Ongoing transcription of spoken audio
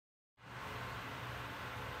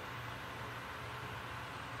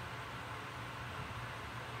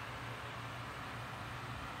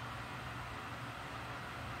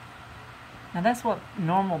Now that's what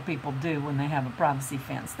normal people do when they have a privacy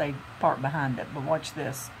fence. They park behind it. But watch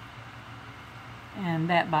this. And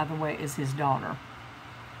that, by the way, is his daughter.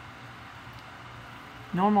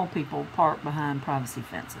 Normal people park behind privacy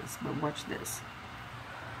fences. But watch this.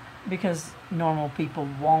 Because normal people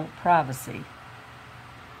want privacy.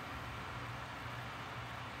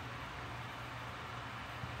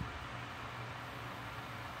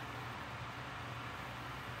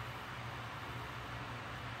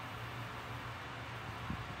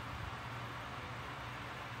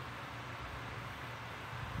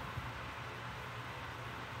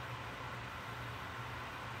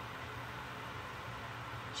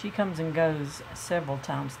 She comes and goes several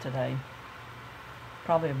times today.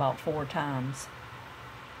 Probably about 4 times.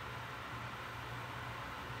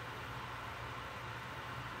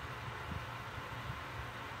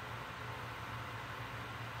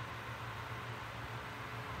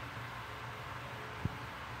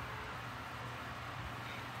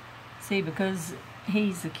 See, because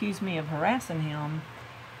he's accused me of harassing him,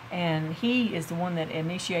 and he is the one that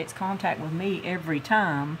initiates contact with me every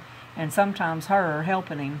time, and sometimes her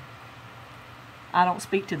helping him. I don't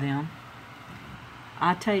speak to them.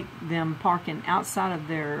 I take them parking outside of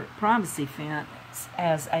their privacy fence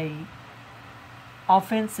as a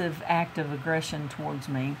offensive act of aggression towards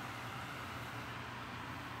me.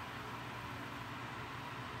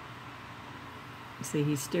 See,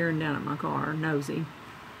 he's staring down at my car, nosy.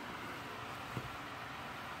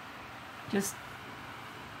 Just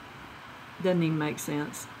doesn't even make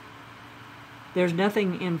sense. There's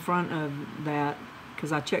nothing in front of that,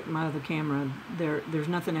 because I checked my other camera. There's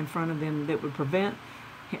nothing in front of them that would prevent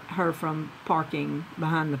her from parking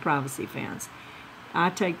behind the privacy fence. I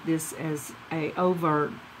take this as a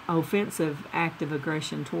overt offensive act of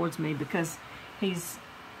aggression towards me, because he's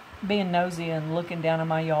being nosy and looking down at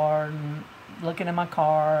my yard and looking at my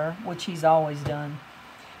car, which he's always done.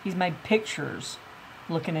 He's made pictures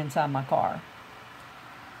looking inside my car.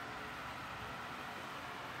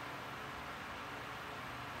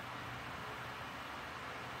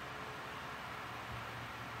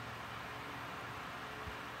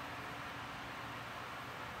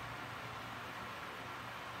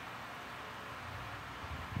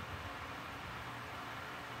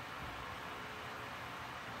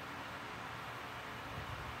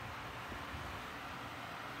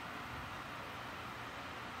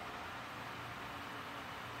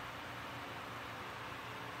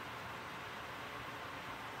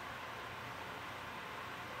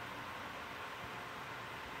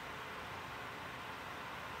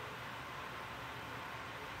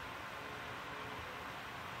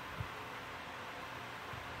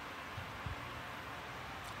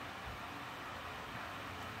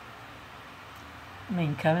 I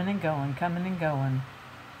mean, coming and going, coming and going.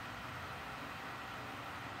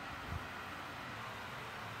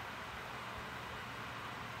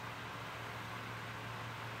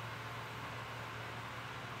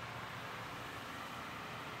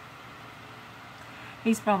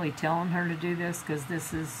 He's probably telling her to do this because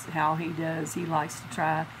this is how he does. He likes to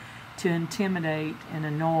try to intimidate and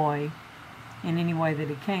annoy in any way that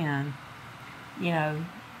he can. You know,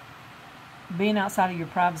 being outside of your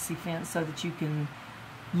privacy fence so that you can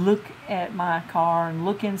look at my car and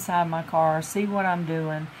look inside my car, see what I'm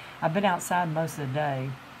doing. I've been outside most of the day,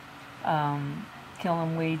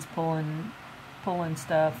 killing weeds, pulling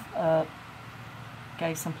stuff up.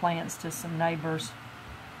 Gave some plants to some neighbors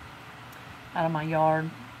out of my yard.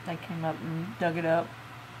 They came up and dug it up,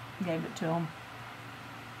 gave it to them.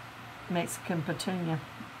 Mexican petunia.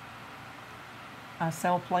 I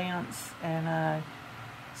sell plants, and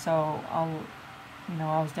so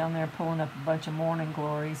I was down there pulling up a bunch of morning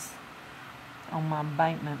glories on my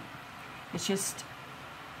embankment.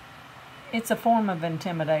 It's a form of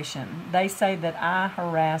intimidation. They say that I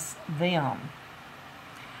harass them,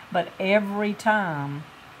 but every time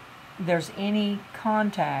there's any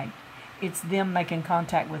contact, it's them making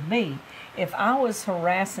contact with me. If I was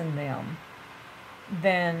harassing them,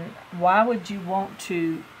 then why would you want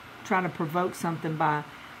to try to provoke something by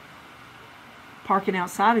parking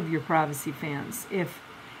outside of your privacy fence? If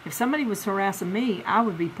somebody was harassing me, I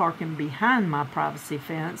would be parking behind my privacy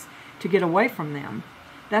fence to get away from them.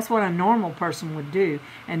 That's what a normal person would do.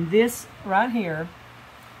 And this right here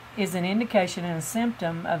is an indication and a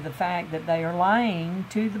symptom of the fact that they are lying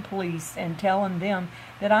to the police and telling them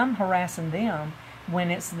that I'm harassing them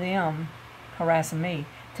when it's them harassing me.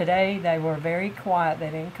 Today they were very quiet. They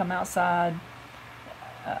didn't come outside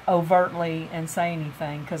overtly and say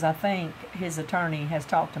anything, because I think his attorney has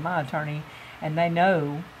talked to my attorney, and they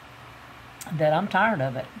know that I'm tired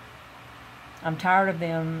of it. I'm tired of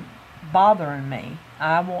them bothering me.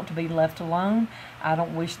 I want to be left alone. I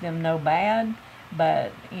don't wish them no bad,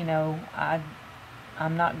 but you know,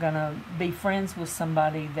 I'm not gonna be friends with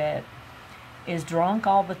somebody that is drunk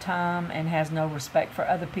all the time and has no respect for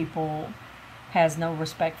other people, has no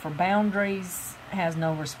respect for boundaries, has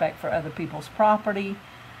no respect for other people's property.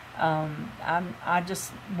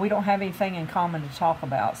 We don't have anything in common to talk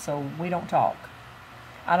about, so we don't talk.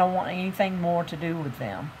 I don't want anything more to do with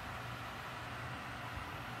them.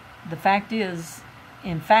 The fact is,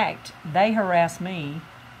 in fact, they harass me.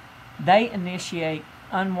 They initiate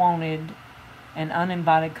unwanted and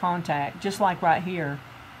uninvited contact, just like right here.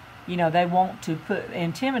 You know, they want to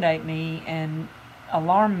intimidate me and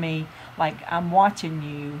alarm me like I'm watching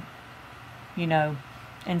you, you know,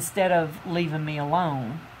 instead of leaving me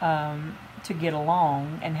alone to get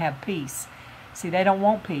along and have peace. See, they don't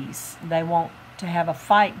want peace. They want to have a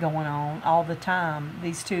fight going on all the time.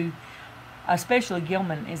 These two, especially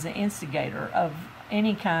Gilman, is an instigator of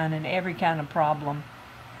any kind and every kind of problem.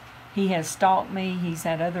 He has stalked me. He's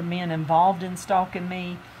had other men involved in stalking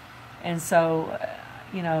me, and so,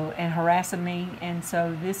 you know, and harassing me. And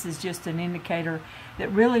so this is just an indicator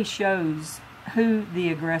that really shows who the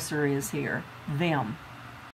aggressor is here, them.